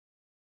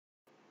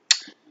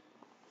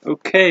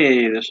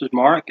Okay, this is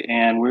Mark,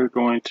 and we're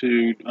going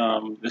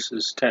to, this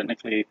is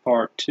technically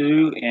part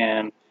 2,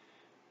 and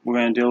we're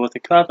going to deal with the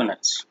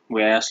covenants.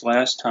 We asked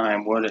last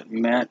time what it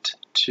meant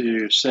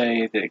to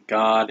say that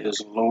God is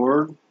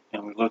Lord,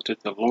 and we looked at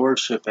the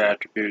lordship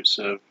attributes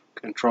of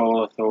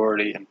control,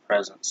 authority, and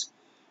presence.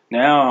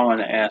 Now I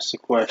want to ask the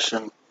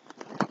question,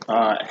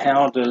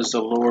 how does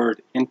the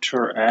Lord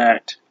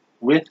interact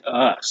with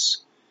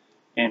us?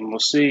 And we'll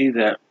see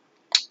that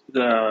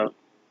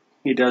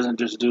He doesn't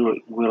just do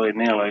it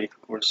willy-nilly.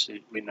 Of course,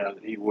 we know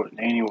that he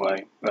wouldn't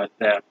anyway, but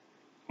that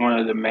one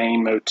of the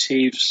main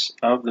motifs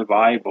of the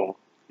Bible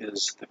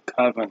is the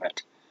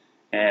covenant.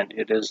 And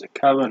it is a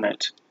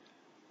covenant,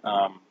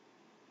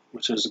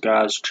 which is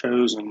God's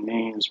chosen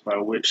means by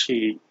which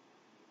he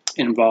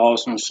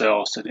involves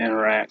himself and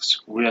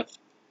interacts with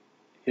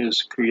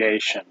his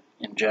creation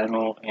in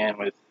general and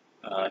with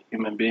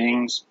human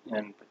beings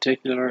in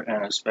particular,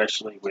 and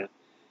especially with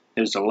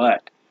his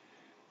elect,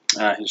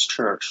 his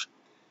church.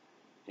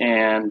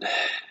 And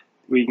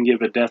we can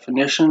give a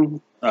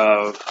definition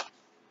of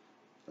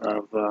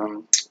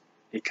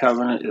a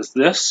covenant is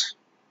this: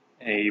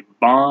 a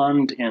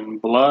bond in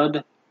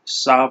blood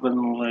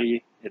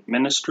sovereignly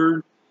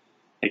administered.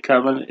 A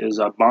covenant is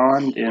a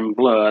bond in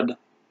blood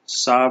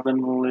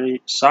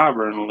sovereignly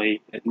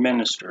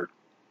administered.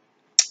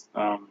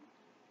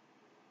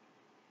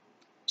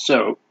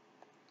 So,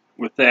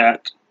 with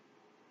that,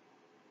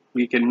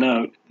 we can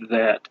note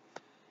that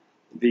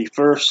the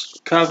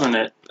first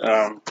covenant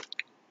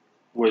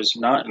was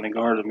not in the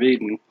Garden of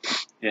Eden.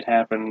 It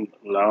happened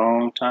a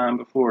long time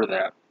before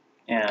that.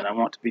 And I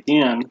want to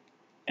begin,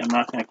 I'm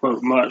not going to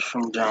quote much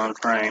from John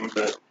Frame,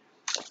 but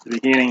at the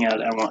beginning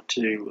I want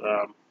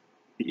to,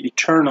 the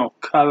eternal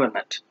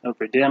covenant of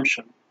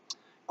redemption.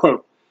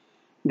 Quote,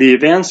 "The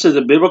events of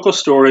the biblical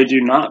story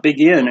do not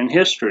begin in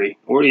history,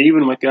 or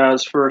even with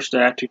God's first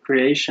act of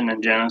creation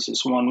in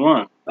Genesis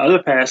 1:1.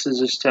 Other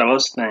passages tell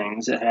us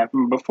things that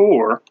happened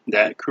before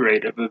that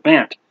creative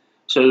event.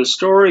 So the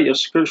story of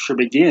Scripture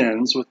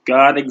begins with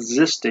God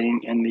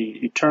existing in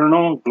the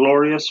eternal,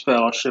 glorious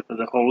fellowship of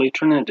the Holy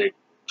Trinity,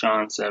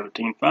 John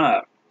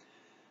 17:5.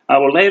 I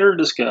will later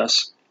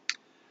discuss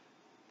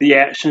the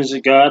actions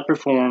that God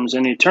performs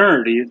in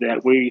eternity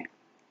that we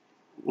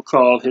will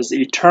call his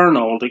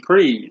eternal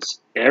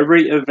decrees.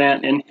 Every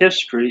event in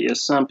history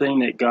is something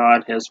that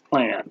God has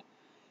planned,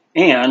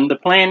 and the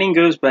planning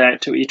goes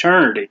back to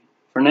eternity.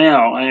 For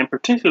now, I am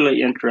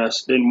particularly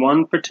interested in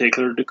one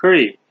particular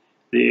decree,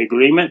 the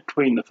agreement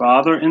between the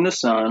Father and the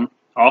Son,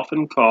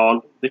 often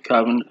called the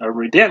covenant of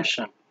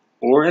redemption,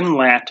 or in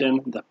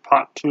Latin, the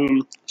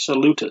pactum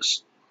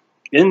salutis.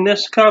 In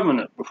this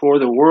covenant, before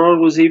the world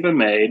was even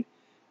made,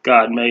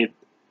 God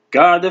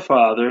the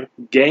Father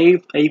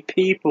gave a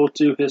people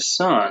to his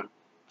Son,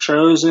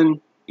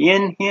 chosen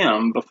in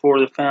him before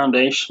the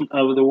foundation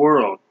of the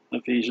world,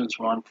 Ephesians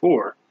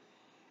 1:4.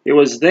 It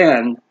was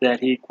then that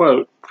he,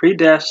 quote,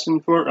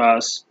 predestined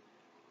us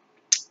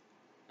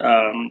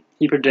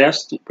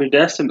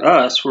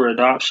for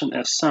adoption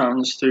as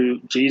sons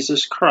through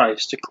Jesus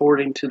Christ,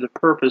 according to the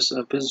purpose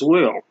of his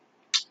will,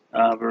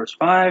 verse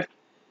 5,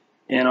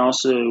 and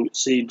also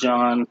see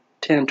John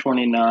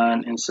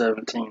 10:29 and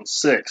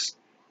 17:6.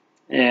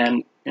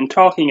 And in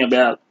talking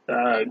about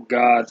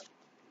God,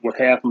 what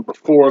happened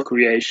before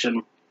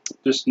creation,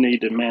 just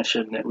need to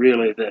mention that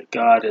really that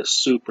God is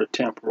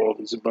supratemporal,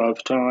 he's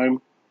above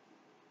time,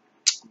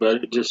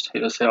 but it just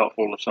is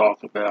helpful to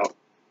talk about,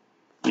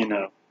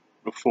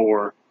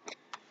 before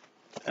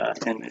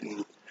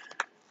in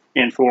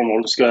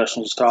informal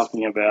discussions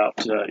talking about,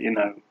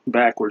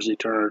 backwards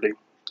eternity.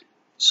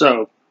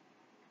 So,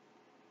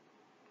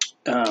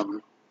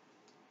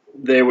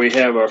 there we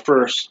have our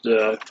first,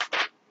 and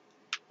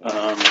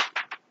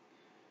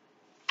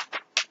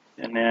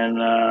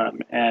then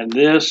add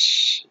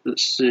this,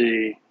 let's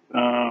see,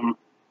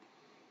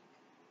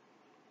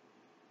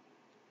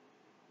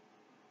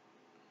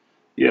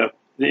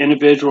 the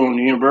individual and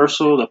the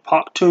universal. The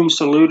pactum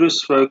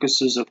salutis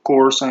focuses, of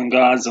course, on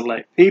God's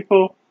elect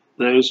people,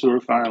 those who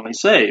are finally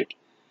saved.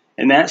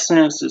 In that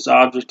sense, its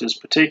object is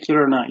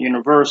particular, not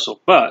universal,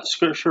 but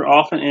Scripture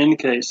often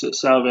indicates that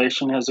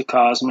salvation has a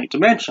cosmic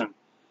dimension.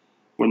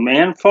 When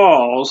man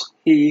falls,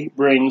 he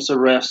brings the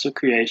rest of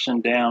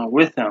creation down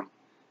with him.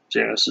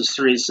 Genesis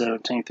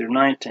 3:17 through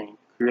 19.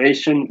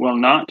 Creation will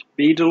not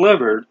be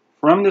delivered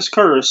from this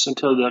curse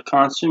until the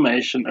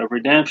consummation of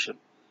redemption.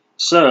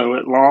 So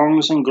it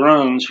longs and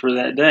groans for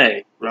that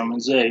day.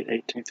 Romans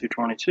 8:18 through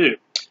 22.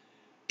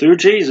 Through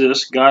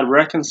Jesus, God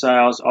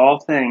reconciles all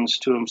things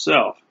to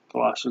himself.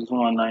 Colossians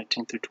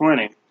 1:19 through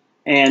 20.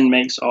 And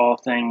makes all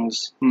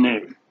things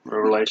new.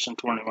 Revelation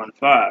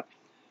 21:5.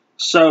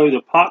 So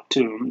the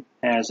pactum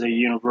has a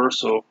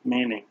universal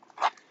meaning.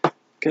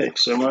 Okay,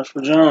 so much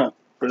for John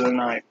for the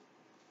night.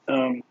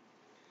 A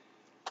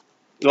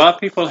lot of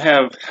people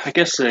have, I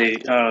guess,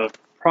 a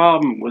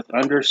problem with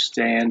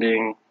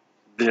understanding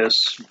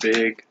this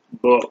big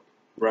book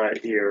right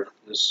here,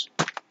 this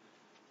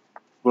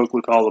book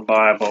we call the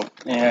Bible,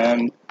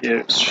 and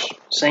it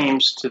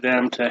seems to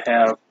them to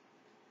have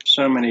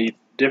so many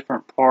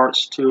different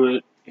parts to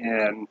it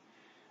and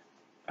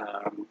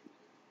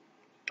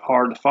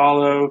hard to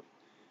follow,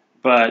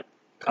 but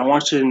I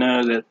want you to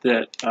know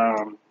that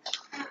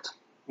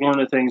one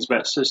of the things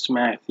about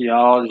systematic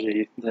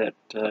theology that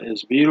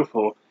is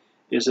beautiful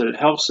is that it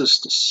helps us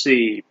to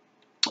see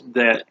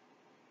that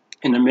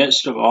in the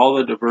midst of all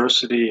the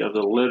diversity of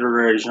the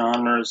literary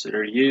genres that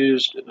are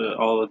used,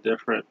 all the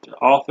different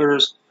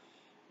authors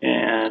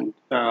and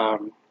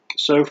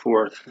so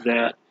forth,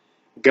 that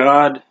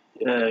God,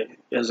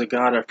 as a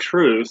God of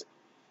truth,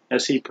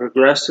 as he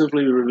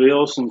progressively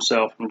reveals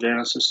himself from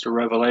Genesis to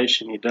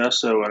Revelation, he does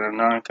so in a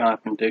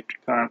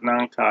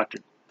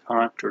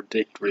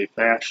non-contradictory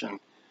fashion.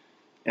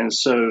 And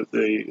so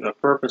the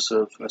purpose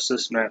of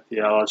systematic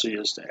theology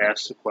is to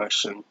ask the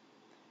question,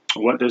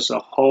 what does the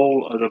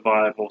whole of the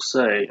Bible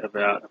say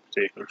about a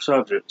particular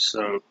subject?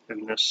 So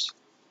in this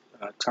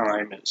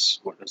time, it's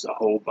what does the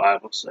whole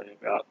Bible say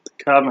about the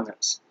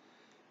covenants?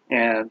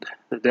 And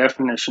the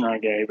definition I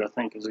gave, I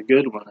think, is a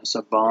good one. It's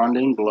a bond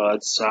in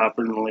blood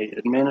sovereignly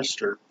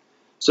administered.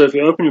 So if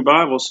you open your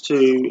Bibles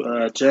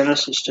to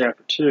Genesis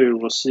chapter 2,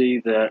 we'll see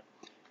that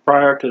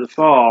prior to the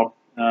fall,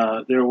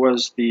 there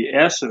was the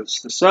essence,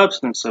 the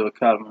substance of a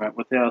covenant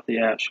without the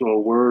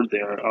actual word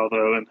there,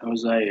 although in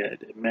Hosea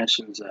it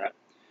mentions that.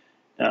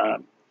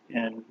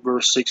 In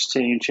verse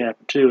 16,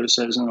 chapter 2, it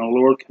says, And the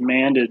Lord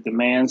commanded the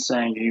man,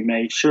 saying, You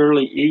may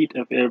surely eat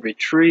of every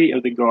tree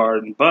of the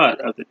garden,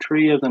 but of the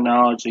tree of the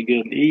knowledge of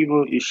good and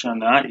evil you shall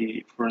not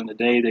eat, for in the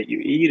day that you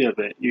eat of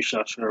it you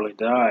shall surely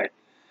die.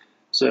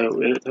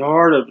 So at the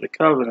heart of the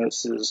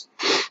covenants is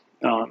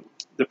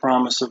the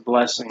promise of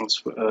blessings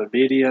for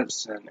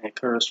obedience and a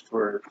curse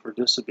for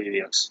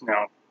disobedience.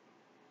 Now,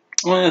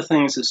 one of the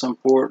things that's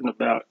important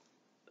about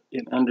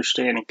in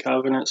understanding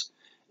covenants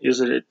is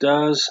that it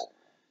does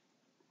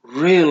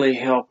really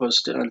help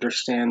us to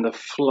understand the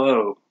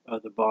flow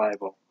of the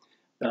Bible.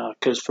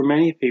 Because for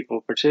many people,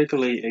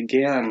 particularly,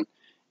 again,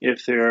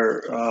 if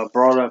they're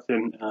brought up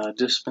in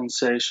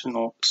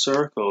dispensational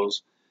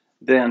circles,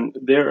 then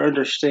their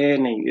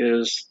understanding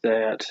is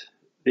that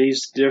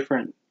these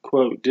different,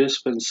 quote,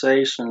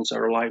 dispensations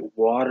are like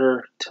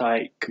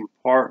watertight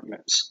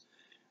compartments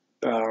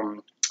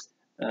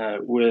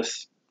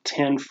with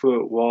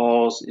 10-foot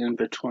walls in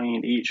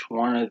between each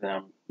one of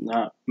them,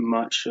 not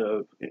much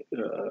of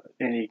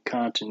any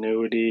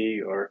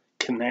continuity or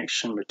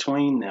connection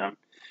between them.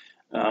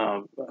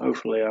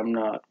 Hopefully I'm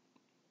not,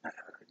 I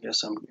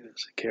guess I'm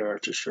it's a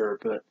caricature,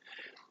 but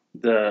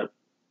the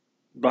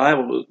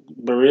Bible,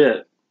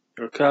 Berit,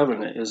 or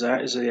covenant, is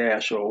the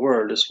actual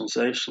word.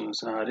 Dispensation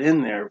is not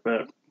in there,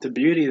 but the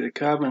beauty of the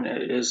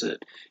covenant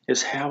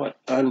is how it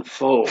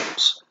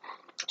unfolds.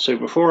 So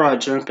before I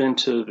jump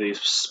into the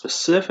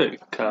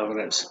specific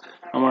covenants,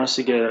 I want us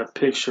to get a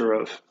picture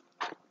of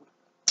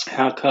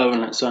how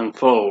covenants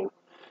unfold.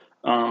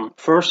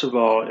 First of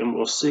all, and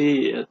we'll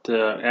see it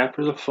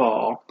after the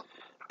fall,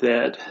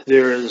 that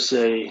there is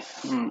a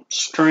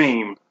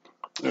stream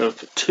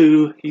of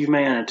two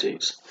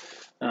humanities.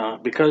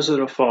 Because of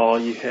the fall,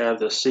 you have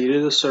the seed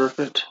of the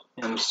serpent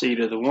and the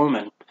seed of the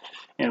woman.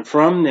 And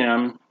from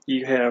them,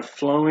 you have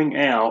flowing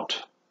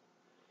out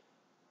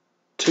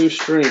two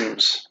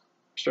streams.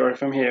 Starting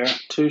from here,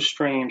 two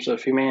streams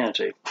of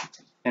humanity.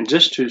 And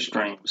just two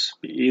streams,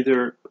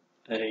 either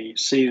a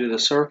seed of the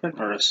serpent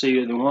or a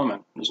seed of the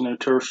woman. There's no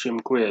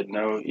tertium quid,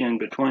 no in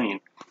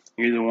between.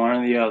 Either one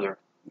or the other,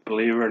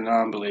 believer or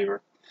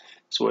non-believer.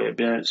 It's the way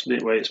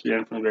it's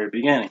been from the very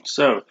beginning.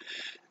 So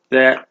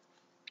that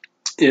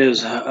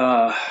is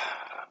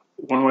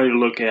one way to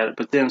look at it.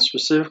 But then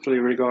specifically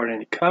regarding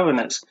the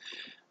covenants,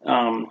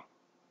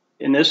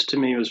 and this to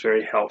me was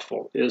very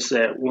helpful, is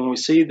that when we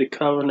see the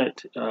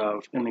covenant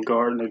in the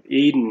Garden of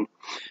Eden,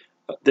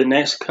 the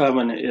next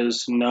covenant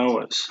is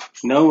Noah's.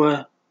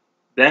 Noah,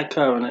 that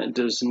covenant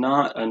does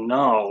not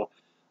annul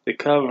the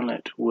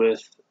covenant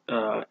with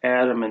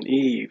Adam and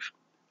Eve.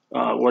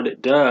 What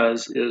it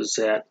does is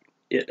that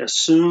it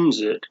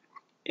assumes it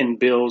and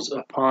builds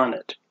upon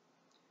it.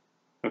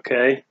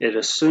 Okay? It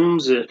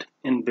assumes it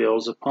and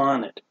builds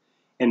upon it.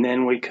 And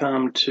then we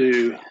come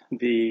to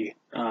the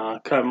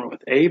covenant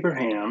with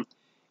Abraham.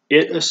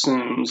 It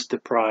assumes the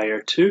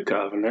prior two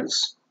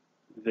covenants,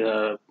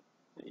 the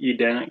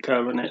Edenic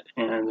covenant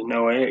and the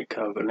Noahic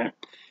covenant,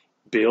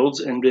 builds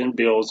and then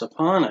builds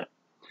upon it.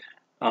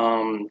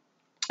 And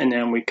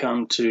then we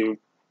come to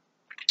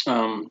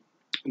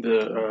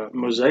the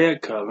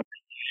Mosaic covenant.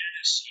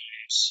 It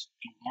assumes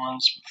the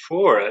ones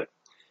before it,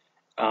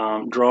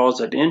 draws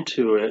it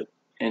into it,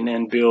 and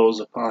then builds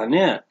upon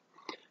it.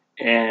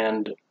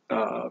 And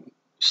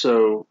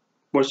so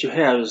what you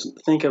have is,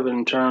 think of it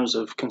in terms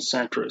of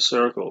concentric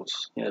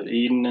circles. You have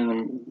Eden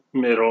in the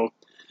middle,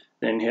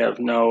 then you have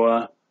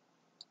Noah,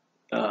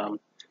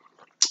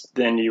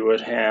 then you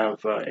would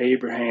have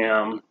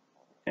Abraham,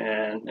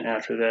 and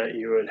after that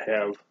you would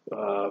have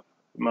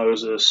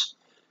Moses,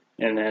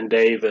 and then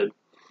David.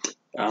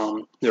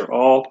 They're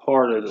all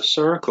part of the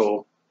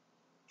circle,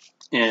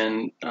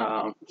 and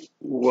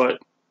what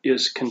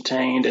is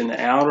contained in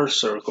the outer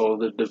circle,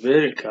 the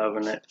Davidic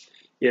covenant,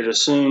 it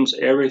assumes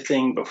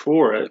everything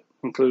before it,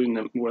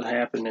 including what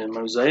happened in the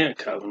Mosaic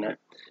covenant.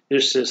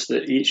 It's just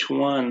that each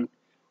one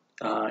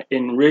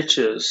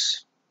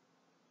enriches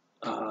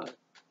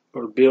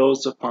or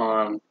builds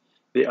upon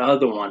the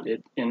other one.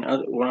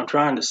 What I'm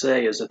trying to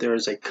say is that there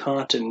is a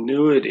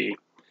continuity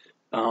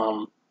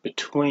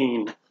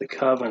between the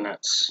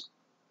covenants.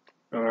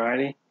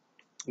 Alrighty,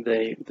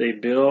 they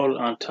build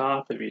on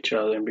top of each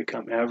other and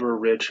become ever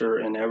richer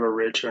and ever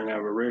richer and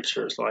ever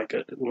richer. It's like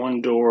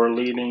one door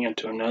leading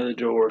into another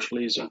door, which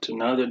leads into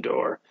another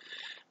door.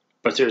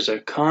 But there's a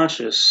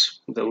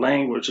the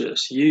language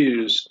that's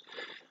used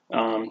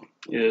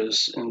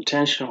is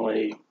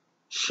intentionally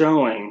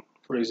showing,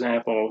 for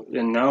example,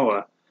 in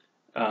Noah,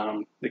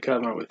 the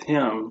covenant with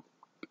him,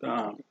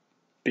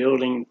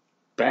 building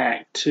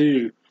back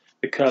to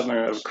the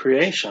covenant of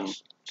creation,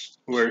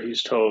 where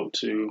he's told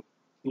to,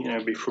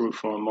 be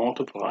fruitful and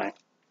multiply.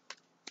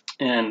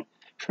 And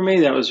for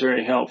me, that was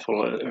very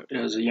helpful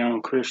as a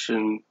young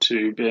Christian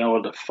to be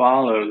able to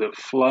follow the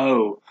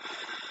flow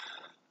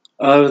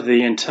of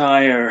the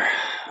entire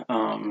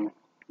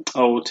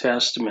Old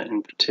Testament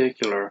in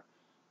particular,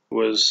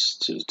 was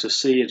to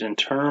see it in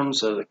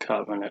terms of the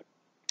covenant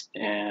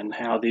and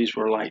how these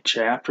were like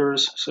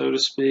chapters, so to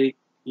speak,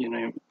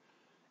 and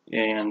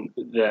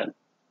that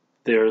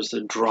there's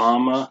the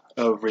drama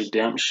of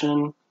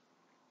redemption,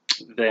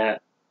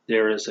 that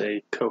there is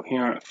a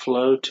coherent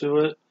flow to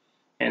it,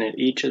 and in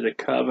each of the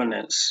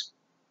covenants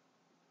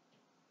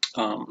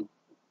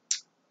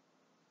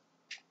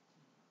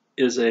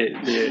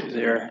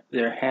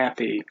they're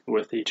happy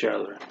with each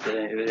other.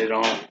 They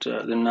don't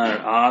they're not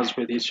at odds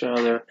with each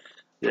other.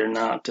 They're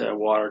not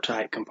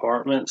watertight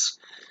compartments.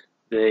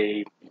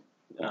 They,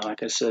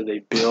 like I said, they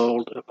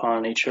build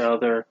upon each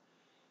other,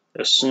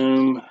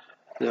 assume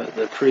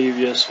the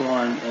previous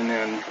one, and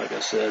then, like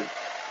I said,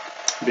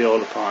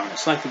 build upon it.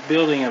 It's like the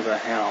building of a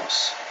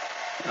house.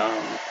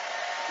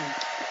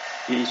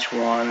 Each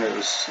one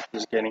is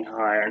getting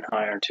higher and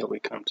higher until we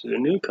come to the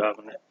new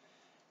covenant.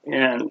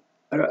 And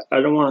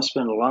I don't want to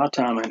spend a lot of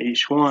time on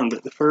each one,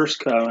 but the first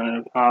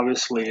covenant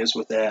obviously is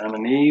with Adam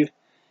and Eve.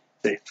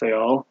 They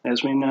fell,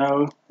 as we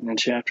know. And in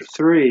chapter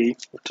 3,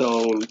 we're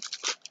told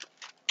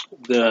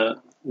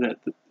that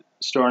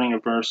starting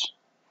at verse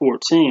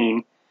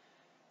 14,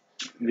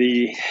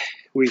 we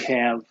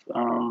have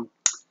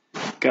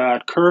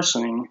God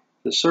cursing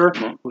the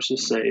serpent, which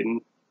is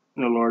Satan.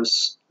 And the Lord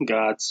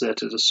God said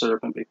to the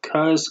serpent,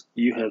 "Because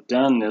you have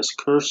done this,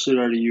 cursed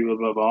are you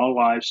above all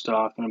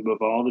livestock and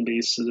above all the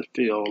beasts of the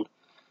field,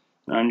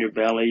 and on your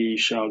belly ye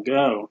shall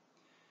go."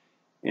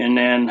 And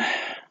then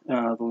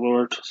the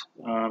Lord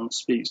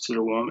speaks to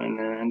the woman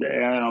and to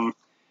Adam,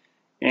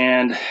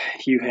 and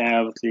you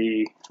have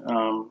the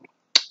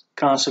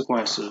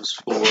consequences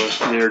for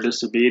their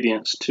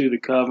disobedience to the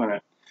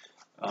covenant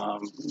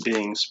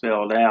being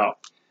spelled out.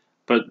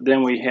 But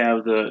then we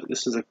have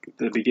this is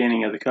the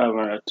beginning of the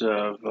covenant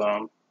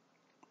of,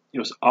 it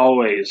was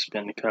always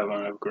been the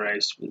covenant of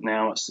grace, but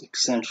now it's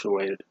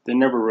accentuated. There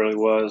never really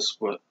was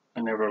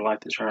I never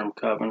liked the term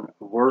covenant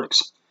of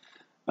works.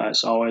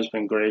 It's always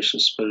been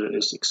gracious, but it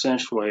is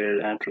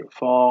accentuated after the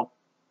fall,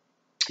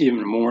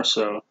 even more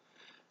so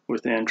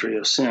with the entry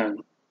of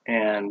sin.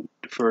 And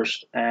the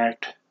first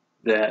act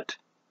that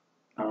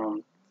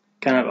kind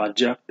of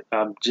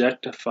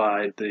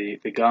objectified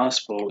the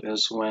gospel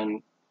is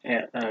when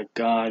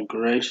God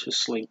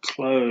graciously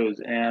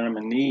clothed Adam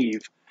and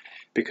Eve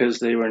because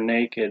they were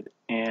naked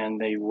and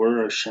they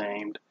were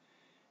ashamed.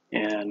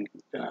 And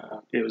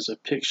it was a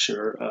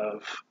picture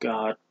of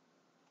God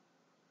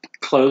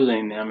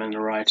clothing them in the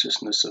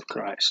righteousness of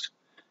Christ.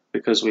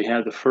 Because we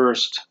have the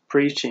first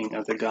preaching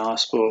of the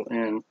gospel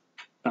in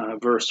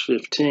verse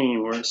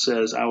 15, where it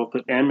says, "I will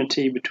put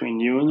enmity between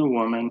you and the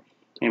woman,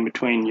 and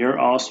between your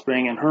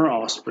offspring and her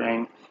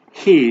offspring.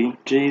 He,"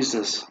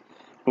 Jesus,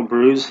 "will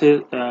bruise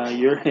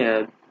your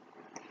head,"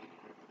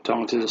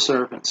 talking to the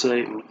serpent,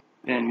 Satan,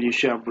 "and you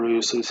shall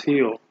bruise his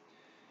heel."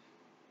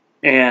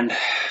 And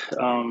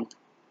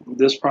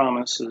this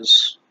promise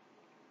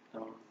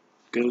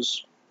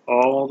goes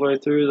all the way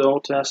through the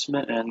Old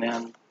Testament and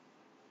then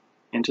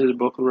into the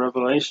book of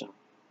Revelation.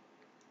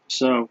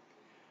 So,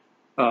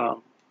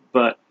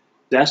 but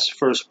that's the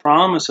first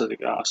promise of the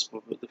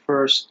gospel. But the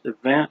first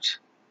event,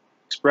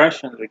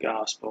 expression of the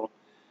gospel,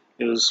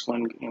 is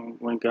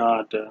when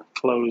God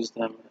clothes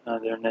them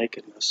their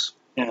nakedness.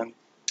 And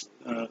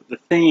the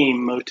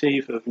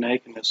motif of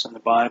nakedness in the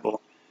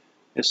Bible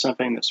is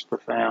something that's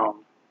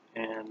profound.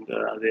 And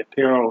the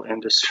apparel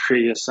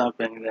industry is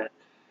something that,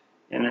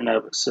 in and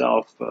of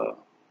itself,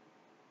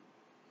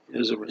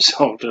 is a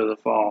result of the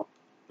fall.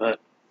 But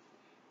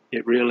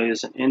it really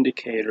is an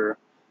indicator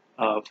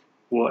of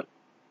what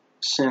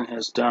sin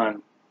has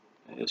done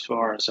as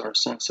far as our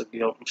sense of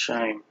guilt and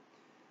shame.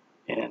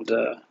 And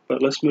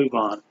but let's move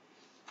on.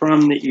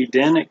 From the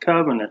Edenic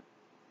covenant,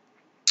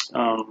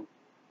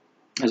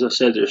 as I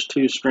said, there's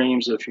two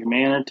streams of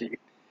humanity.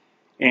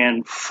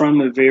 And from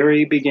the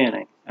very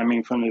beginning,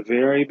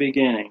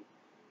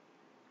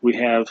 we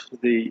have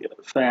the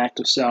fact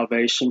of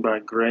salvation by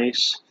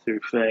grace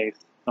through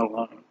faith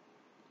alone.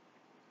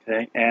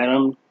 Okay,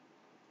 Adam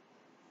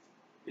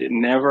It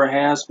never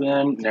has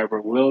been, never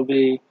will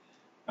be.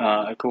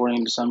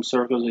 According to some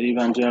circles of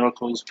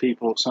evangelicals,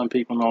 some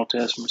people in the Old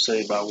Testament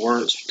say by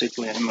works,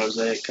 particularly in the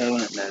Mosaic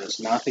Covenant, and that is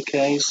not the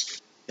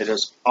case. It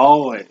is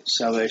always,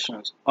 salvation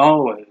has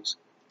always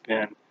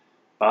been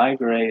by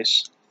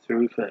grace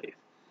through faith.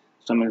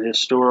 Some of the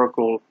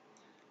historical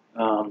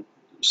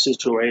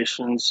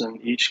situations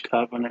in each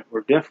covenant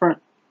were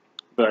different,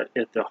 but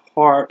at the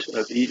heart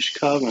of each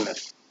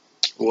covenant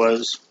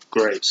was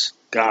grace,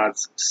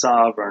 God's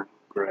sovereign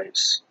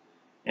grace,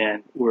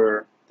 and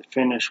where the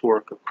finished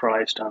work of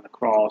Christ on the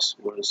cross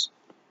was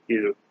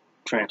either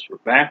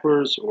transferred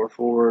backwards or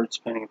forwards,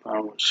 depending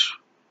upon which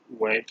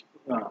way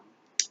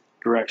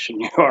direction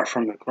you are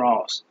from the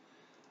cross.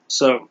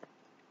 So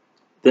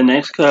the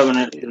next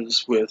covenant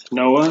is with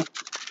Noah.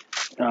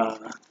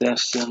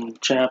 That's in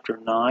chapter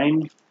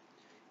 9,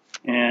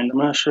 and I'm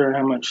not sure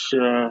how much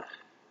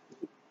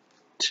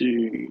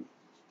to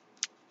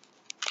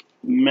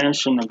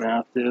mention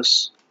about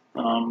this.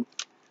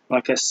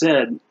 Like I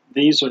said,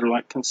 these are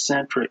like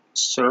concentric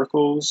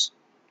circles.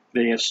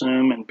 They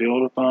assume and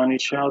build upon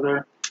each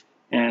other.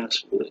 And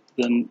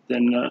then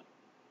the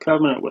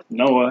covenant with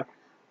Noah,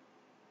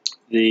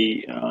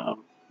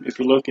 if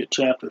you look at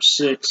chapter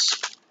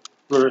 6,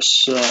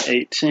 verse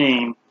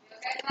 18,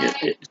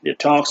 it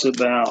talks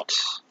about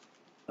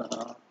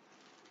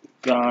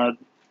God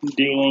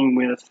dealing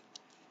with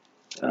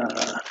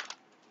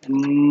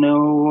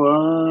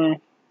Noah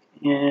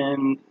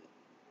in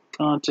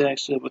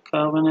context of a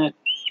covenant.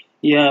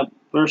 Yeah,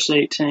 verse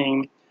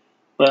 18.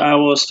 But I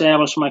will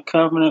establish my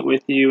covenant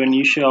with you, and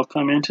you shall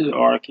come into the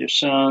ark, your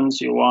sons,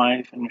 your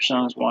wife, and your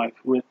son's wife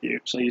with you.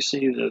 So you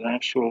see the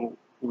actual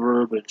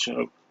verbiage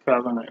of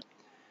covenant.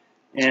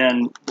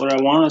 And what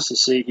I want us to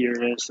see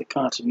here is the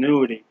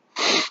continuity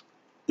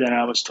that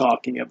I was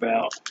talking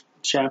about.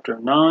 Chapter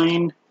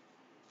 9,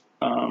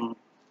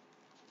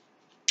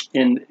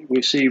 and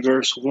we see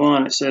verse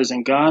 1, it says,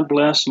 And God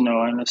blessed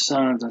Noah and his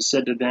sons, and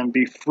said to them,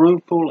 Be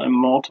fruitful and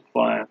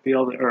multiply, and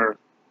fill the earth.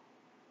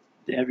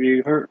 Have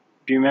you heard?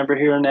 Do you remember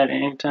hearing that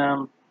any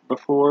time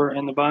before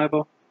in the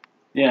Bible?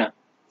 Yeah.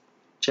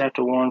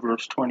 Chapter 1,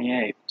 verse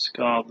 28. It's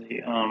called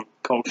the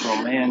cultural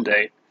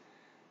mandate.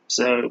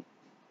 So,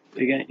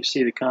 again, you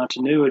see the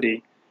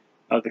continuity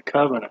of the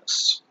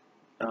covenants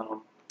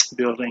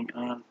building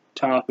on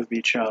top of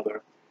each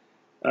other,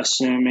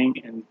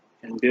 assuming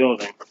and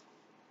building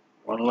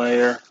one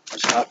layer on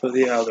top of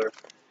the other,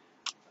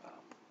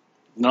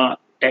 not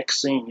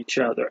Xing each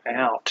other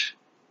out,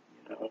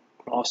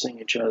 crossing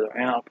each other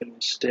out, but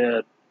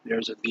instead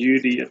there's a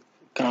beauty of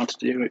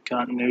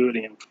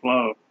continuity and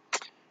flow.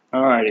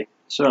 Alrighty,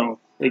 so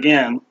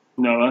again,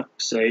 Noah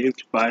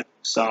saved by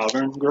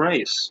sovereign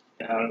grace.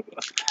 Out of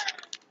a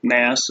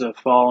mass of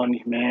fallen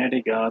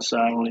humanity, God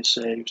sovereignly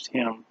saved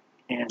him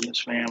and his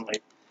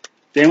family.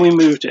 Then we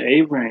move to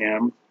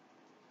Abraham.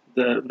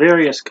 The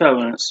various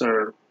covenants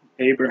are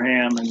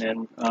Abraham, and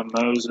then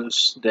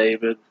Moses,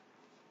 David,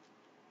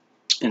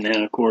 and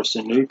then of course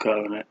the new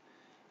covenant.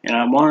 And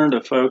I wanted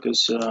to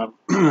focus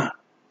on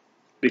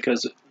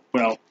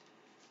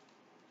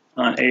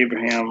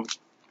Abraham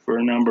for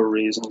a number of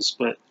reasons,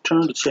 but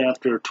turn to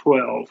chapter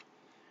 12,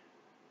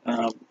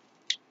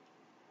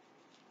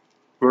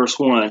 verse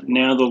 1.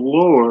 Now the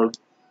Lord,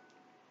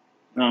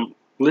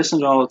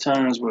 listen to all the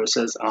times where it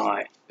says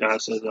I.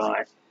 God says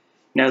I.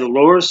 Now the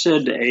Lord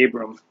said to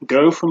Abram,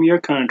 Go from your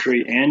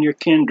country and your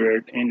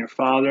kindred and your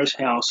father's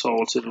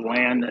household to the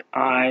land that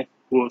I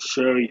will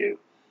show you,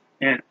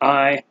 and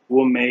I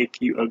will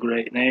make you a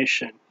great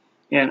nation,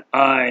 and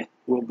I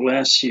will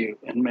bless you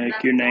and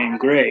make your name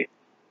great,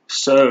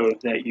 so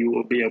that you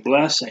will be a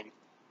blessing.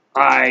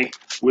 I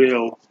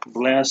will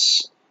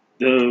bless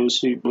those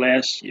who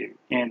bless you,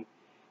 and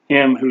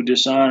him who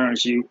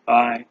dishonors you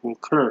I will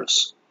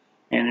curse,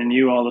 and in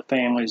you all the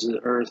families of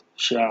the earth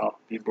shall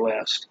be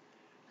blessed.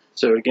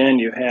 So again,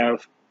 you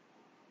have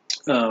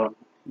the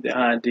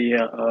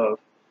idea of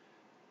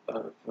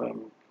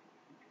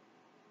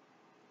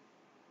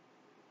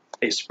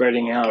a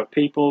spreading out of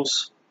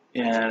peoples,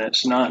 and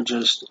it's not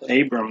just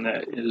Abram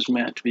that is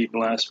meant to be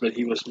blessed, but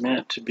he was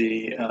meant to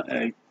be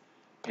a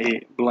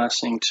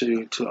blessing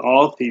to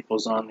all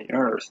peoples on the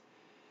earth.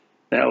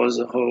 That was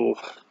the whole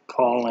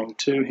calling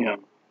to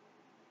him.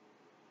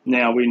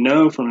 Now we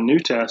know from the New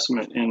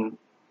Testament in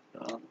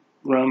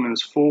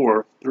Romans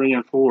 4:3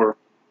 and 4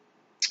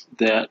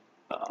 that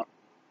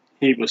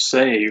he was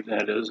saved,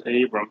 that is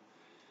Abram,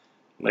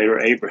 later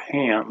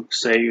Abraham,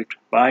 saved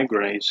by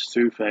grace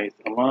through faith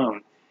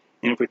alone.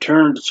 And if we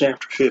turn to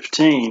chapter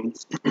 15,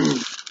 I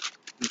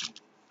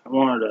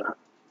wanted to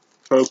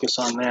focus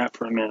on that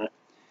for a minute.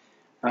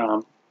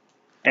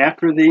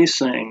 After these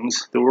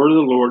things, the word of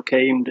the Lord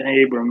came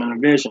to Abram in a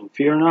vision.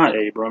 Fear not,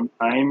 Abram,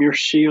 I am your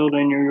shield,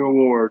 and your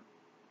reward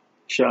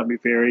shall be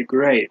very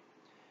great.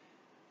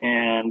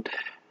 And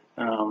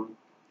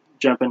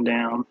jumping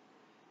down,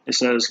 it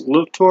says,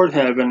 Look toward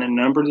heaven and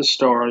number the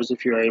stars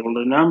if you're able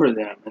to number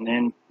them. And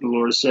then the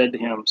Lord said to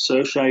him,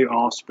 So shall your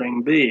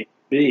offspring be.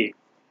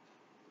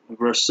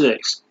 Verse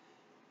 6,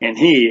 And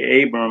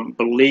he, Abram,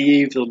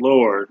 believed the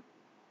Lord,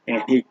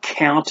 and he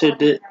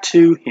counted it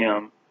to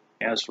him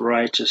as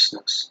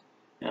righteousness.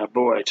 Now,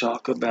 boy,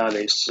 talk about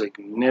a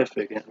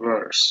significant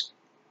verse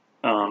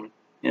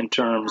in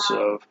terms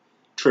of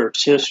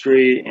church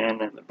history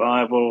and in the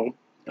Bible,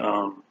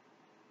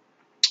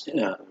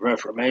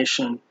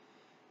 Reformation.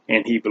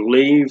 And he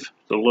believed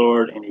the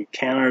Lord, and he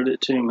counted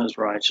it to him as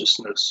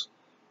righteousness.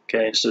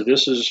 Okay, so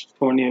this is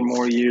 20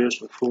 more years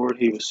before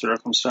he was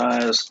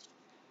circumcised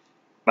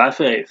by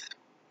faith.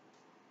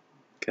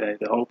 Okay,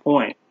 the whole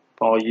point.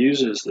 Paul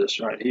uses this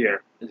right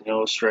here as an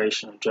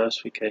illustration of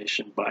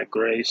justification by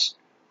grace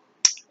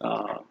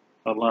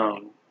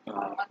alone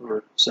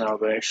for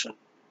salvation,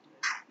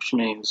 which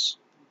means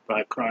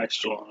by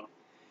Christ alone.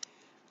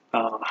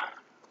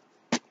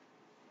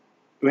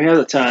 We have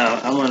the time.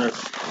 I'm going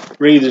to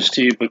read this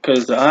to you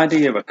because the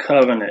idea of a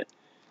covenant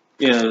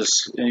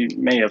is, you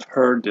may have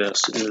heard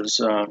this, is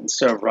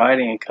instead of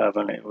writing a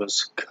covenant, it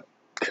was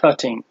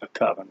cutting a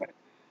covenant.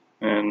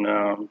 And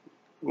the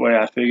way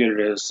I figured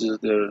it is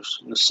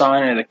there's the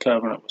sign of the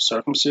covenant was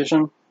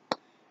circumcision,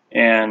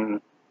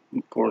 and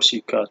of course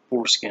you cut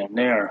foreskin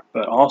there,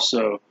 but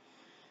also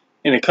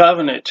in a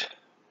covenant,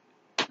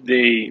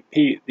 the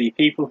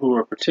people who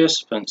were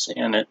participants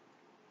in it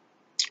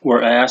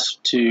were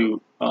asked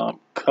to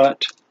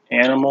cut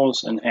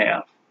animals in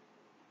half.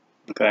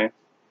 Okay,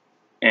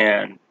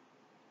 and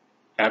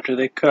after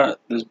they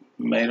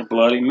made a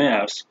bloody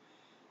mess,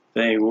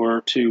 they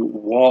were to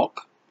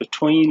walk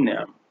between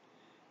them,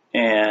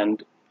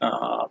 and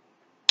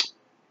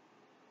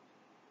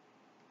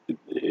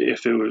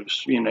if it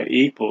was,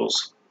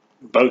 equals,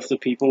 both the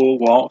people will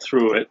walk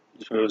through it.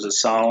 If it was a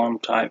solemn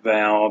type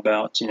vow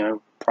about,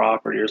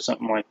 property or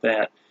something like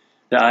that,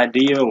 the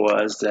idea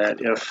was that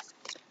if,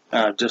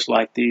 just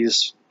like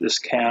this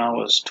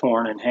cow is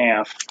torn in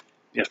half,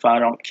 if I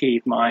don't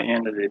keep my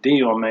end of the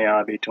deal, may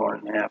I be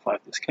torn in half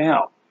like this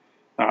cow.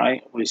 All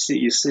right, you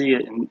see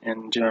it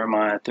in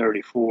Jeremiah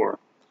 34.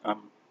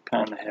 I'm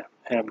kind of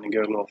having to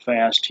go a little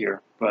fast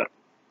here, but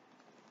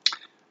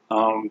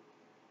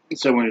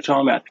so when you're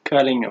talking about the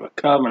cutting of a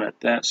covenant,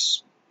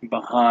 that's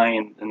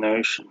behind the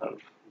notion of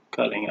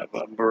cutting of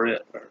a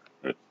brit or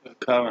a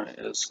covenant,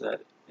 is that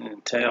it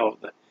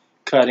entailed the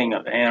cutting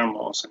of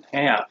animals in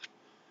half,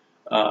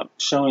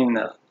 showing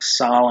the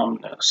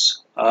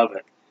solemnness of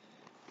it.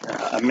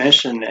 I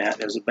mentioned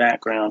that as a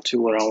background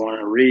to what I want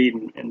to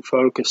read and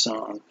focus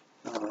on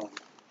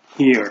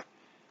here.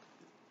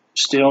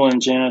 Still in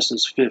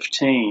Genesis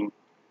 15,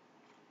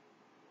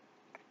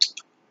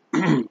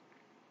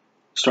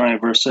 starting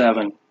at verse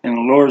 7. And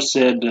the Lord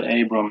said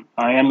to Abram,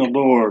 I am the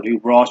Lord who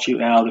brought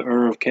you out of the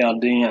Ur of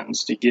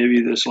Chaldeans to give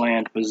you this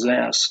land to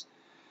possess.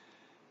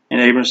 And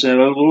Abram said,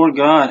 O Lord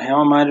God,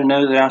 how am I to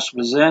know that I shall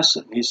possess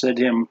it? He said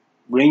to him,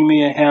 Bring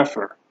me a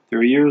heifer,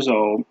 3 years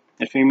old,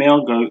 a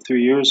female goat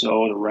 3 years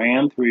old, a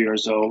ram 3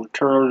 years old, a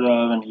turtle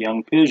dove, and a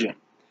young pigeon.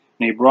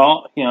 And he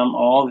brought him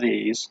all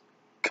these,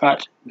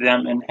 cut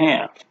them in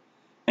half,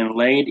 and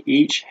laid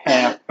each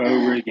half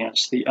over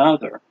against the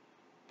other.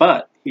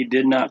 But he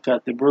did not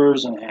cut the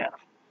birds in half.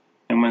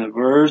 And when the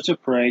birds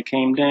of prey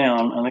came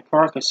down on the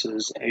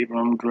carcasses,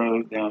 Abram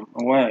drove them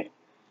away.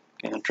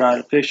 Okay, and try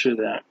to picture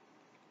that.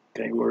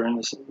 Okay,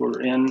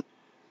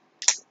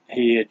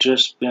 he had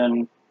just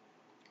been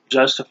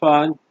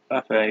justified by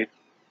faith.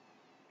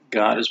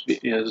 God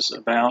is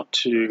about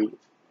to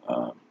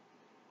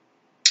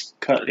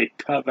cut a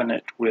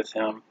covenant with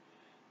him.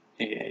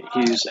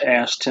 He's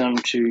asked him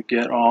to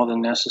get all the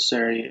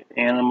necessary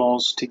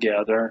animals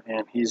together,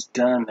 and he's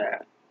done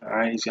that. All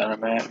right, he's got a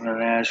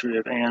menagerie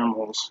of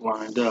animals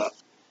lined up.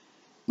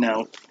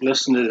 Now,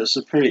 listen to this.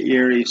 It's a pretty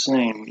eerie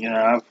scene.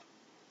 I've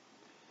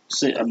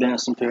been in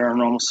some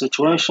paranormal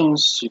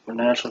situations,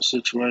 supernatural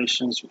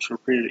situations, which were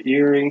pretty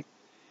eerie.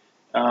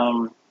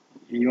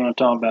 You want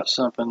to talk about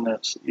something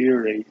that's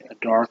eerie, a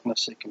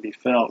darkness that can be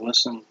felt.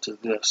 Listen to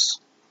this.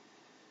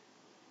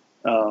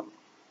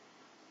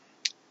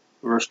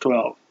 Verse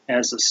 12.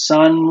 As the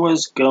sun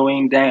was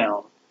going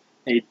down,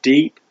 a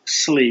deep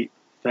sleep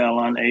fell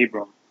on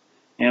Abram.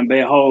 And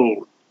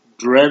behold,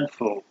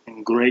 dreadful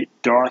and great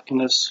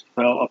darkness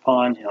fell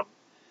upon him.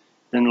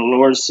 Then the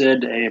Lord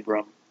said to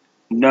Abram,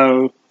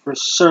 Know for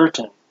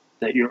certain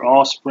that your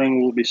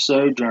offspring will be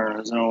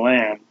sojourners in a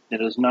land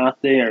that is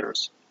not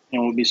theirs,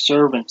 and will be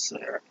servants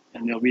there,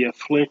 and they'll be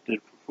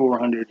afflicted for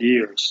 400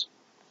 years.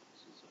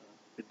 This is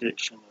a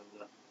prediction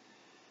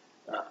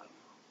of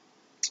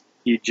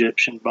the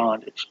Egyptian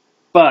bondage.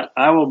 But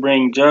I will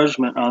bring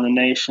judgment on the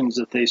nations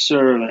that they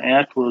serve, and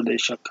afterward they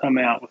shall come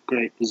out with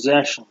great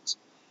possessions.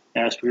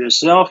 As for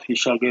yourself, you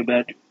shall go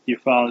back to your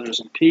fathers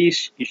in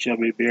peace. You shall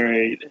be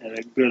buried at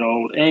a good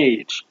old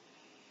age.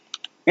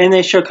 And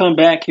they shall come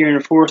back here in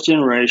the fourth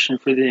generation,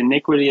 for the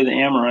iniquity of the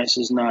Amorites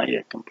is not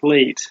yet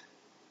complete.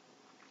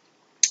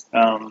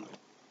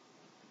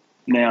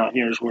 Now,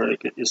 here's where it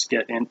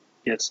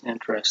gets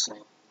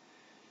interesting.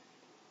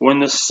 When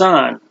the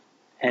sun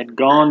had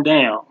gone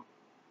down,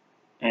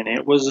 and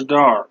it was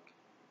dark,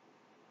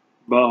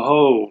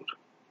 behold,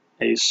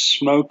 a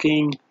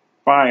smoking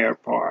fire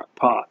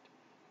pot,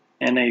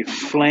 and a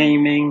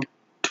flaming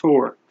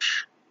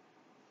torch.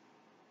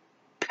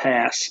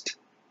 passed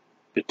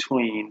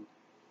between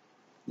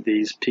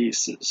these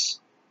pieces.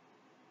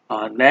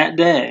 On that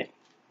day,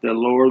 the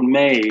Lord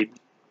made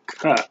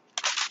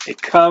a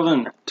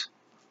covenant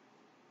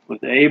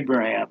with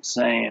Abraham,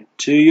 saying,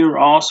 "To your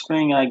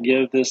offspring I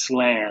give this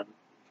land,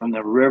 from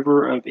the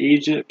river of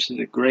Egypt to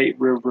the great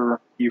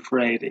river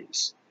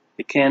Euphrates,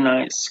 the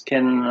Kenites,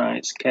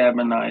 Canaanites,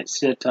 Cabanites,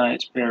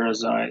 Hittites,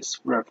 Perizzites,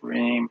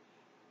 Rephaim,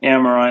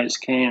 Amorites,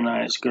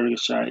 Canaanites,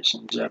 Girgashites,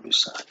 and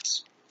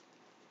Jebusites."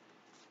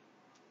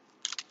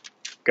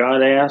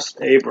 God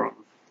asked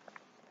Abram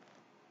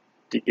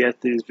to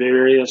get these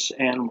various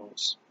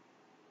animals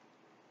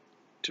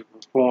to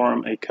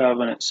perform a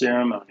covenant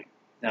ceremony.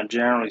 Now,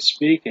 generally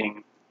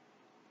speaking,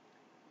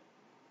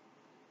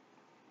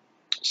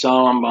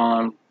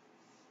 Solomon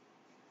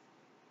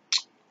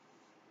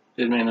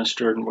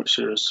administered, which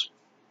is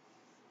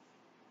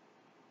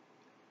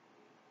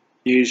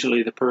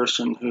usually the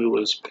person who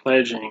was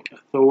pledging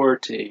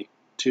authority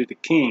to the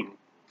king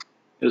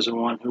is the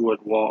one who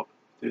would walk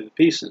through the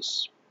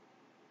pieces,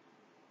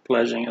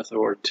 pledging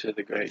authority to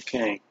the great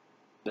king.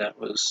 That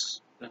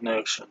was the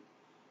notion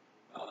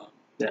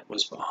that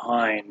was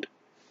behind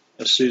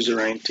a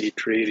suzerainty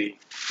treaty,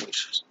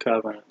 which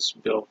covenants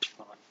built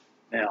upon.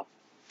 Now,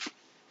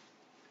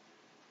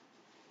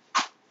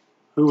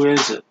 who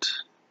is it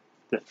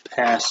that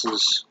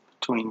passes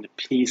between the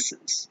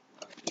pieces?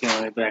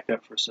 Let me back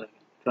up for a second.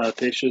 Try to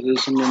picture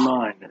this in your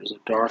mind. There's a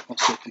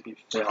darkness that can be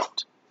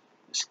felt.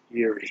 It's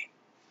eerie,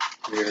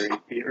 very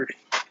eerie.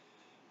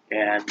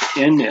 And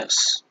in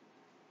this,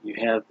 you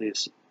have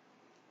these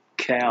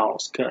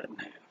cows cut in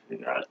half. You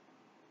got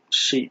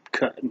sheep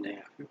cut in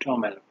half. You're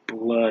talking about a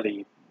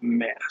bloody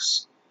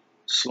mess.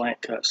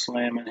 Slant cut,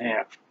 slam in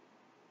half.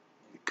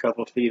 A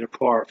couple of feet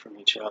apart from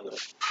each other.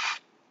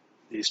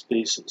 These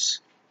pieces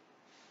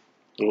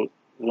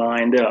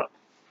lined up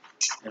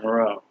in a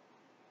row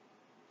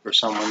for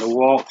someone to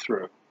walk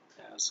through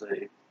as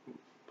a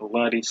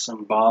bloody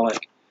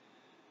symbolic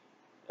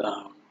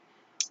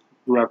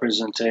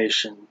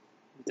representation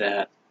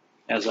that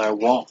as I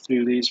walk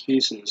through these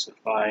pieces,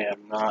 if I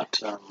am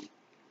not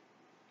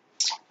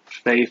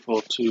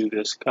faithful to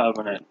this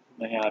covenant,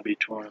 may I be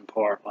torn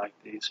apart like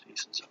these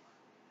pieces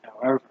are.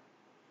 However,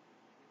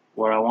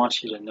 what I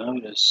want you to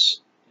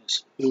notice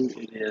is who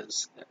it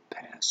is that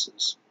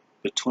passes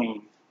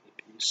between the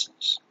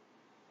pieces.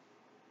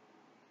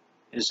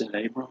 Is it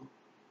Abram?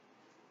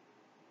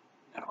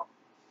 No.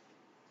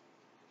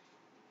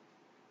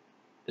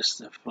 It's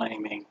the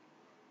flaming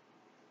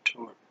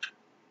torch,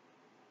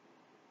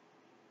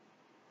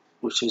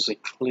 which is a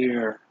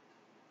clear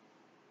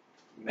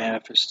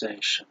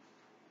manifestation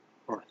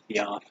or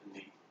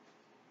theophany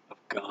of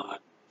God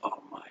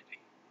Almighty.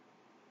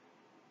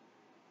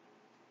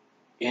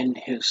 In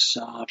His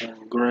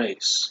sovereign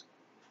grace,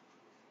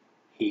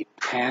 He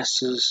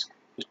passes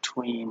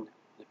between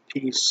the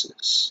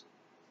pieces,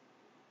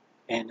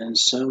 and in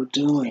so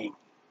doing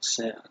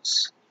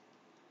says,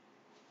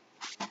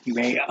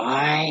 "May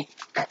I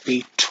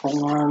be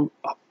torn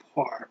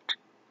apart.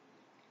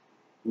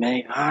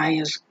 May I,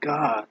 as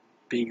God,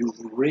 be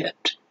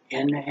ripped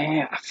in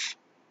half.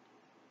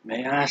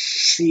 May I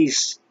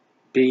cease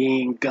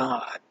being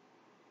God.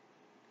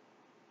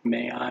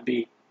 May I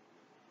be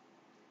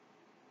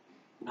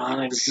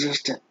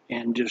non-existent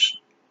and just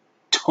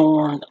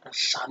torn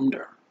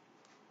asunder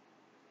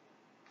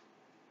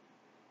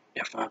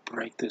if I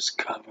break this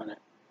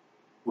covenant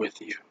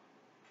with you."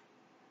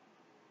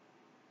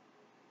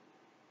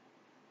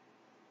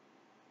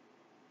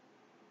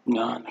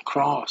 Now on the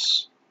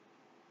cross,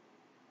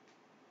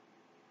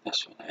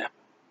 that's what happened.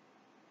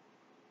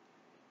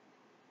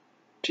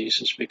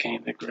 Jesus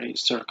became the great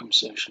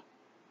circumcision.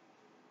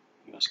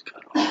 He was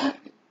cut off.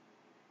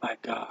 My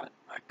God,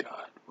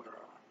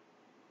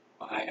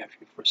 why have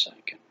you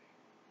forsaken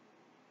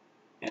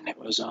me? And it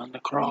was on the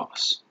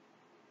cross.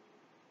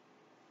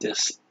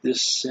 This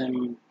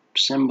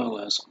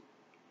symbolism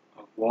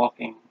of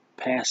walking,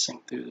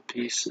 passing through the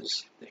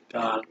pieces that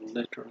God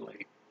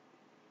literally,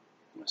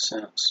 in a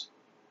sense,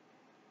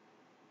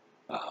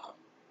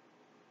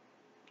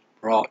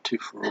 brought to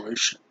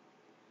fruition.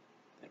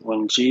 That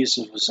when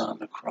Jesus was on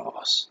the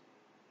cross,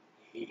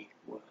 He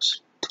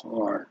was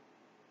torn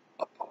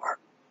apart.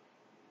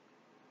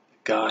 The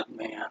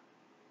God-man,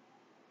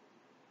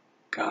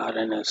 God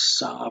in His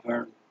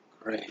sovereign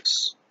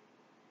grace.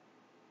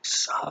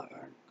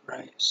 Sovereign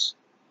grace.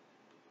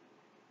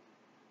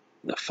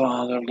 The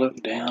Father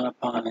looked down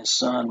upon His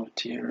Son with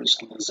tears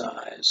in His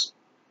eyes,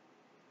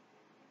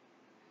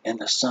 and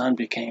the Son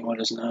became what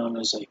is known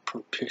as a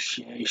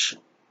propitiation.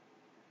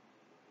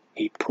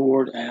 He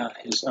poured out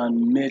His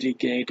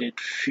unmitigated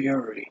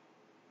fury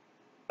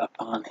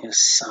upon His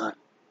Son,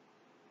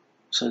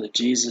 so that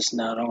Jesus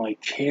not only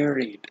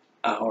carried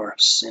our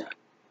sin,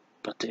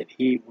 but that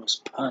He was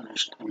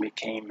punished and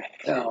became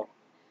hell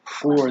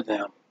for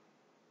them.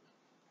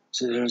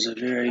 So there's a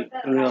very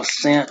real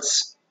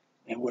sense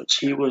in which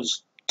He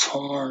was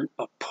torn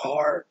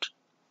apart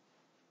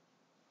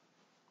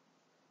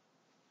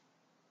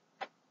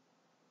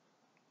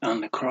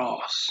on the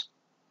cross.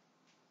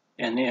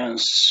 and the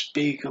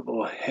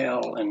unspeakable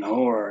hell and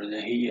horror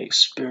that he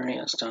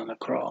experienced on the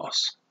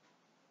cross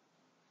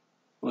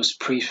was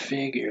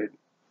prefigured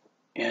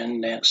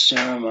in that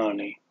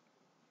ceremony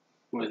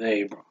with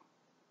Abram,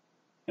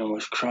 in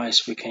which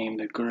Christ became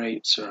the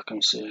great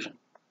circumcision,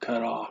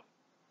 cut off,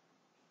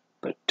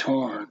 but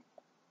torn,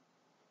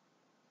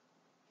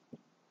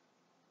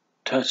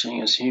 touching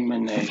his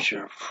human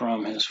nature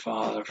from his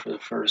Father for the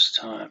first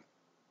time,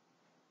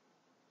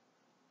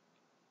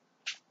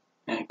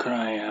 and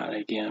crying out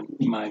again,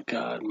 my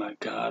God,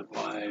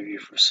 why have you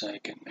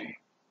forsaken me?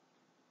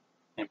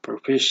 And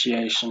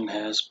propitiation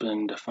has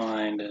been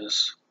defined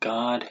as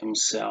God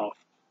himself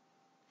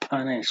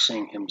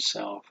punishing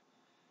himself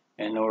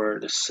in order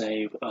to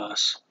save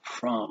us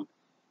from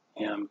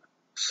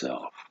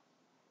himself.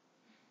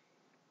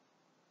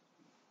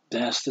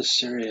 That's the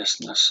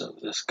seriousness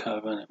of this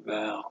covenant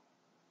vow.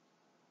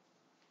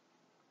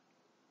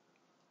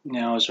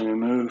 Now, as we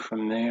move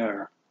from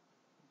there,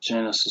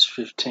 Genesis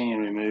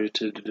 15, we move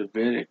to the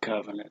Davidic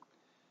covenant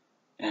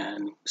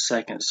and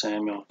 2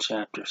 Samuel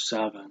chapter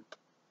 7.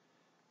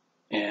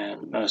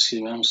 And,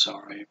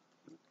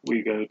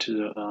 we go to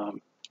the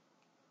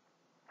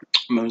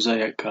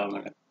Mosaic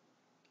covenant.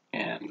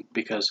 And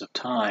because of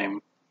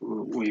time,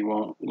 we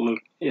won't look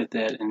at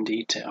that in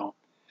detail.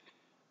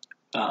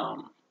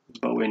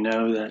 But we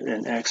know that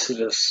in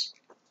Exodus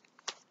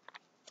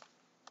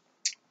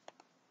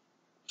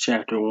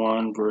chapter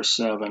 1, verse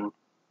 7,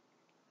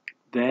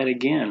 that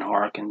again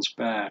harkens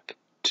back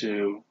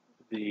to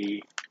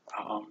the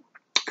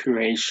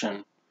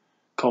creation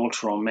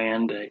cultural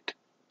mandate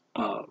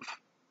of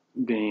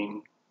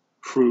being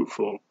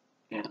fruitful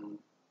and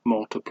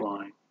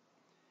multiplying.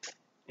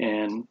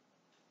 And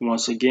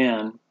once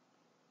again,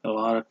 a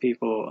lot of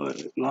people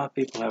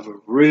have a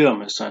real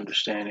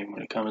misunderstanding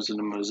when it comes to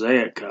the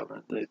Mosaic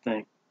covenant. They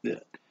think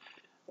that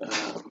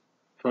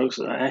folks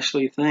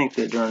actually think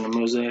that during the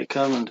Mosaic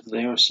covenant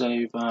they were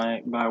saved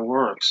by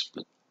works.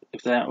 But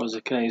if that was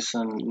the case,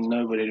 then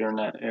nobody during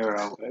that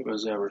era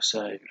was ever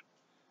saved.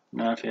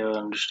 Not if you have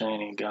an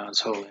understanding of God's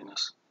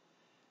holiness.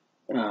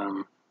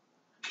 And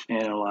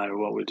in light of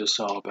what we just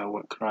saw about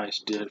what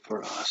Christ did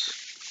for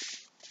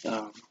us.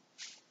 I'm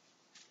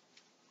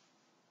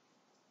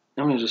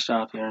going to just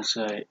stop there and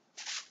say,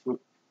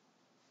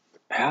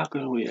 how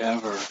could we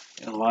ever,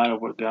 in light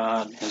of what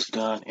God has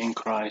done in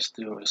Christ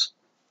through us,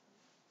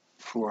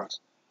 for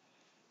us,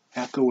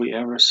 how could we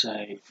ever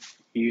say,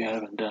 you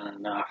haven't done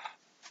enough?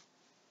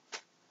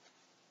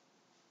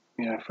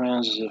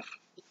 Friends, if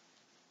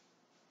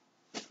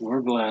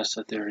we're blessed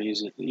that there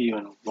is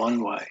even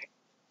one way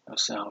of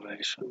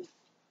salvation.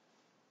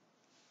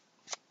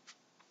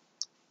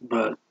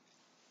 But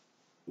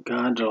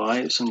God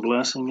delights in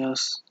blessing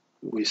us.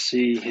 We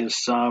see his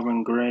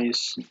sovereign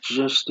grace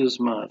just as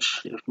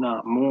much, if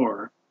not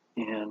more,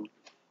 in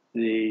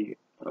the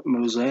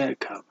Mosaic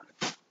covenant.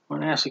 I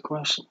want to ask a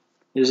question.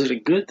 Is it a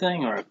good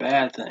thing or a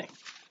bad thing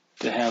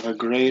to have a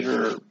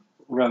greater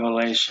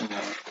revelation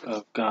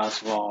of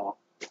God's law,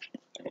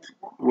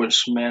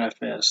 which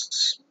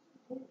manifests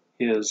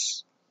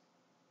his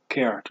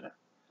character?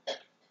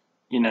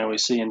 We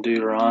see in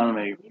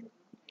Deuteronomy,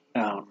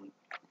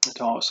 it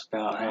talks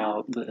about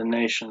how the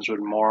nations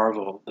would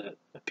marvel that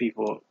the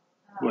people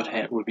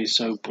would be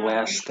so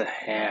blessed to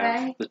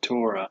have the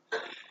Torah,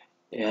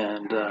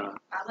 and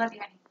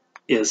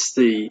it's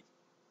the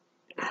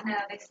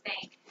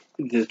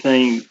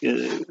thing.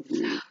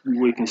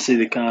 We can see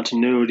the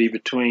continuity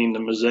between the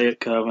Mosaic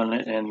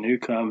covenant and New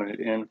Covenant,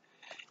 and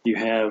you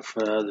have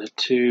the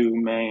two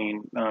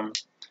main.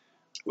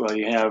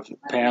 You have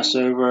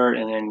Passover,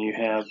 and then you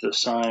have the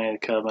sign of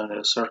the covenant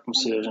of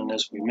circumcision,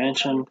 as we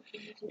mentioned.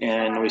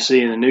 And we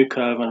see in the New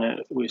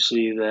Covenant, we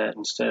see that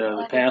instead of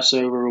the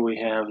Passover, we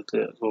have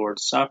the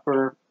Lord's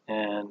Supper,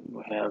 and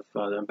we have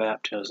the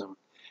baptism.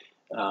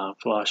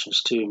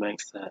 Colossians 2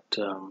 makes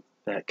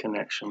that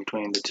connection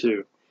between the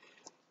two.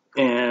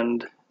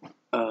 And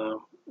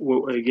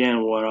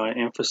again, what I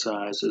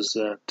emphasize is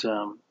that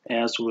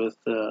as with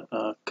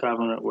the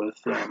covenant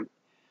with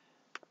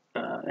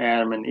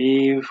Adam and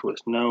Eve, with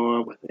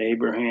Noah, with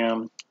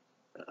Abraham,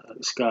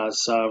 it's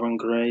God's sovereign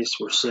grace.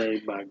 We're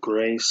saved by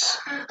grace,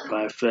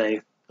 by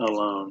faith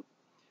alone.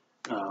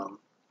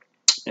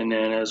 And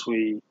then as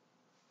we,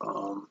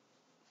 I'm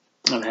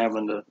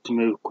having to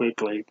move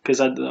quickly, because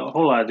the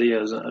whole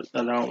idea is I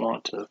don't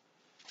want to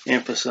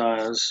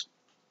emphasize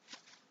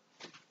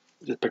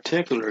the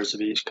particulars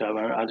of each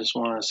covenant. I just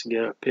want us to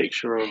get a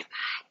picture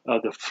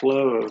of the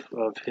flow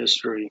of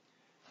history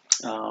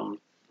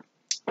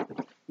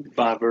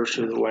by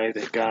virtue of the way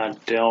that God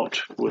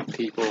dealt with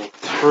people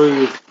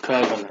through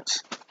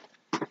covenants.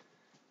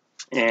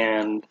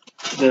 And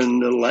then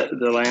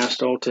the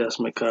last Old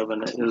Testament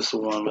covenant is the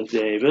one with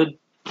David.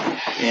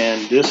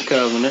 And this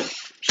covenant,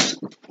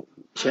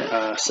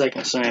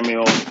 2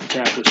 Samuel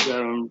chapter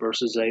 7,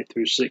 verses 8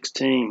 through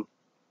 16.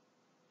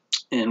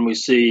 And we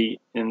see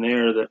in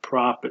there that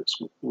prophets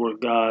were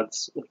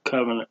God's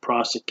covenant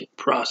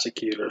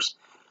prosecutors.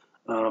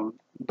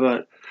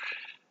 But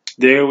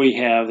there we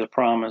have the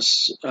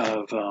promise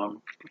of,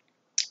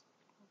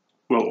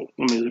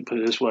 let me put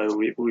it this way,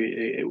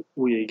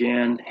 we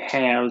again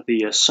have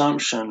the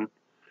assumption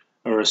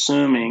or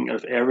assuming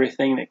of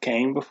everything that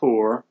came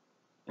before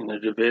in the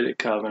Davidic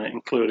covenant,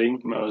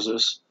 including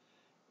Moses,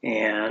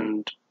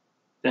 and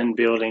then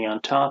building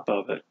on top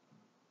of it.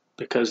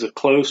 Because the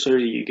closer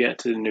you get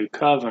to the new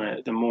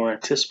covenant, the more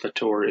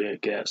anticipatory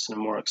it gets, the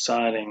more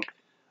exciting,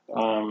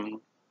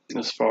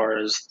 as far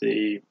as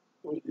the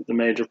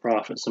major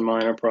prophets, the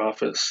minor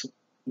prophets,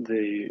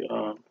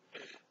 the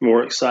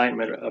more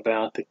excitement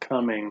about the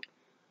coming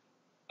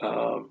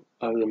of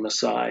the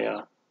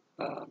Messiah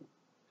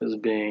is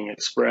being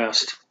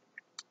expressed.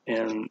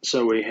 And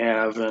so we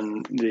have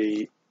in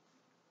the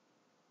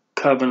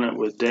covenant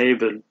with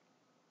David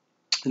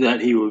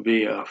that he would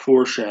be a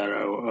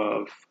foreshadow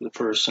of the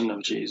person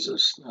of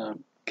Jesus,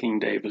 King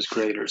David's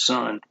greater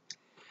son.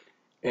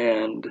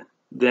 And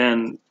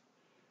then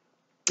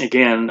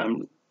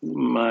again,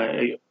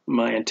 my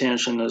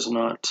intention is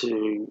not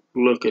to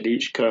look at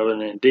each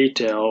covenant in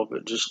detail,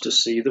 but just to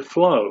see the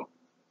flow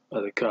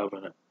of the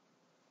covenant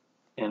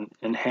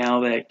and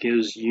how that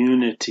gives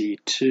unity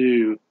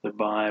to the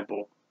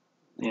Bible.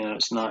 You know,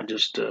 it's not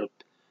just a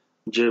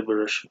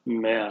gibberish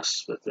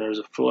mess, but there's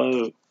a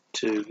flow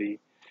to the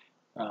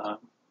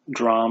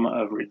drama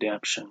of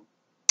redemption.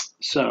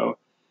 So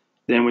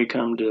then we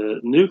come to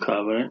New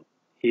Covenant,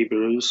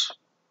 Hebrews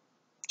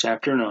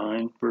chapter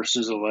 9,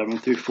 verses 11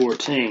 through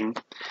 14,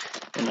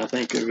 and I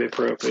think it would be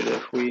appropriate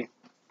if we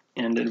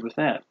ended with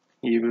that.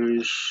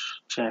 Hebrews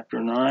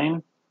chapter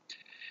 9.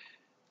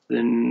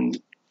 Then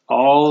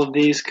all of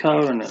these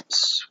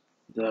covenants,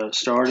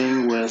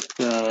 starting with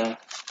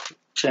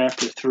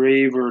chapter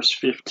 3, verse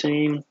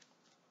 15,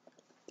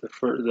 the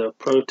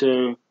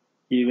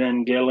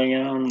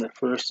proto-evangelion, the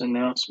first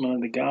announcement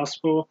of the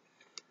gospel,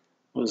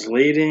 was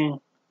leading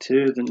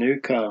to the new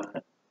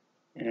covenant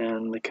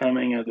and the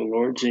coming of the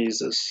Lord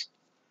Jesus.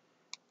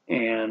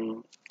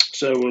 And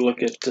so we'll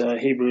look at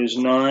Hebrews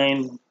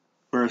 9,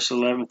 verse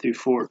 11 through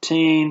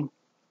 14.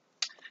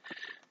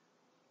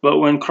 But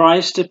when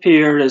Christ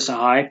appeared as a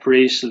high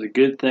priest of the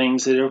good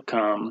things that have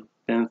come,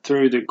 then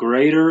through the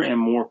greater and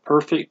more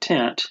perfect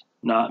tent,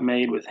 not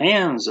made with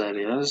hands, that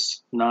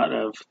is, not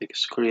of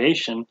this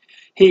creation,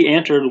 he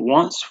entered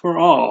once for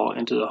all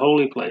into the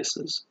holy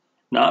places,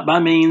 not by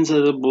means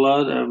of the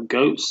blood of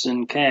goats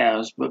and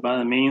calves, but by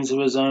the means of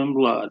his own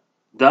blood,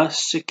 thus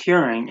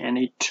securing an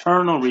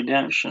eternal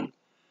redemption.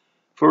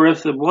 For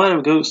if the blood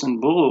of goats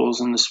and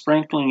bulls and the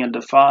sprinkling of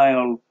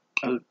defiled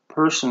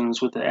persons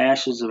with the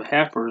ashes of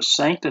heifers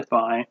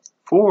sanctify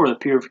for the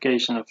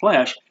purification of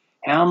flesh,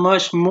 how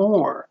much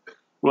more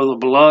will the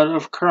blood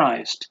of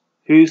Christ,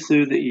 who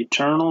through the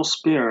eternal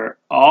Spirit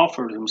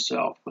offered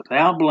himself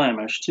without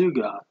blemish to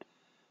God,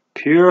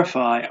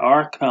 purify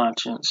our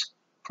conscience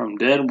from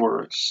dead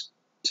works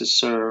to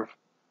serve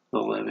the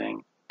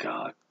living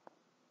God.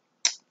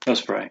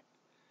 Let's pray.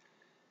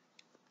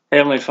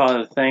 Heavenly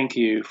Father, thank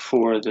you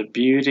for the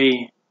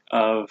beauty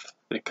of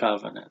the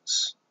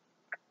covenants,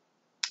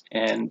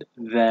 and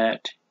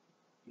that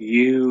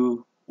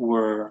you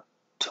were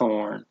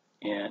torn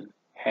in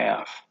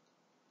half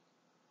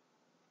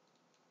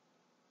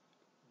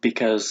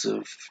because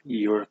of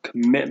your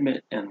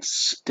commitment and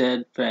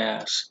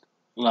steadfast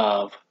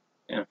love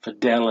and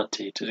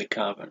fidelity to the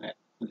covenant,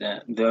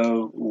 that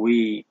though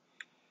we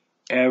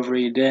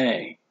every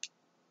day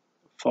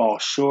fall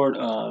short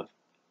of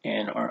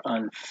and are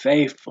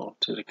unfaithful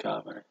to the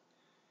covenant,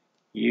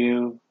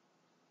 you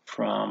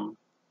from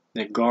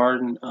the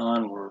garden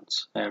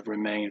onwards have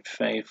remained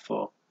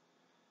faithful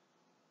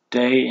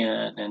day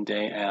in and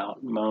day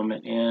out,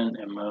 moment in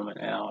and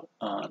moment out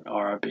on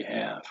our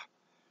behalf.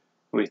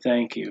 We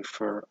thank you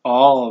for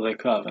all of the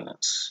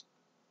covenants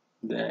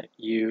that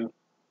you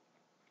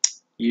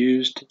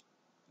used,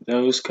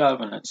 those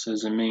covenants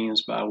as a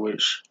means by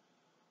which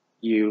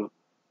you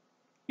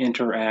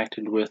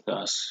interacted with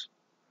us.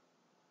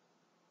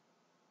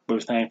 We're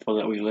thankful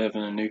that we live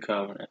in a new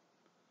covenant,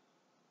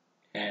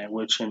 and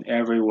which in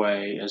every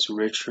way is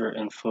richer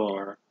and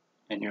fuller,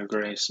 and your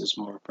grace is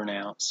more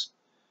pronounced.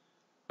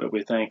 But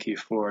we thank you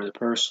for the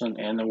person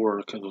and the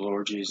work of the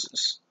Lord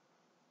Jesus.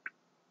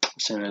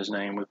 It's in his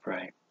name we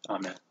pray.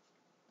 Amen.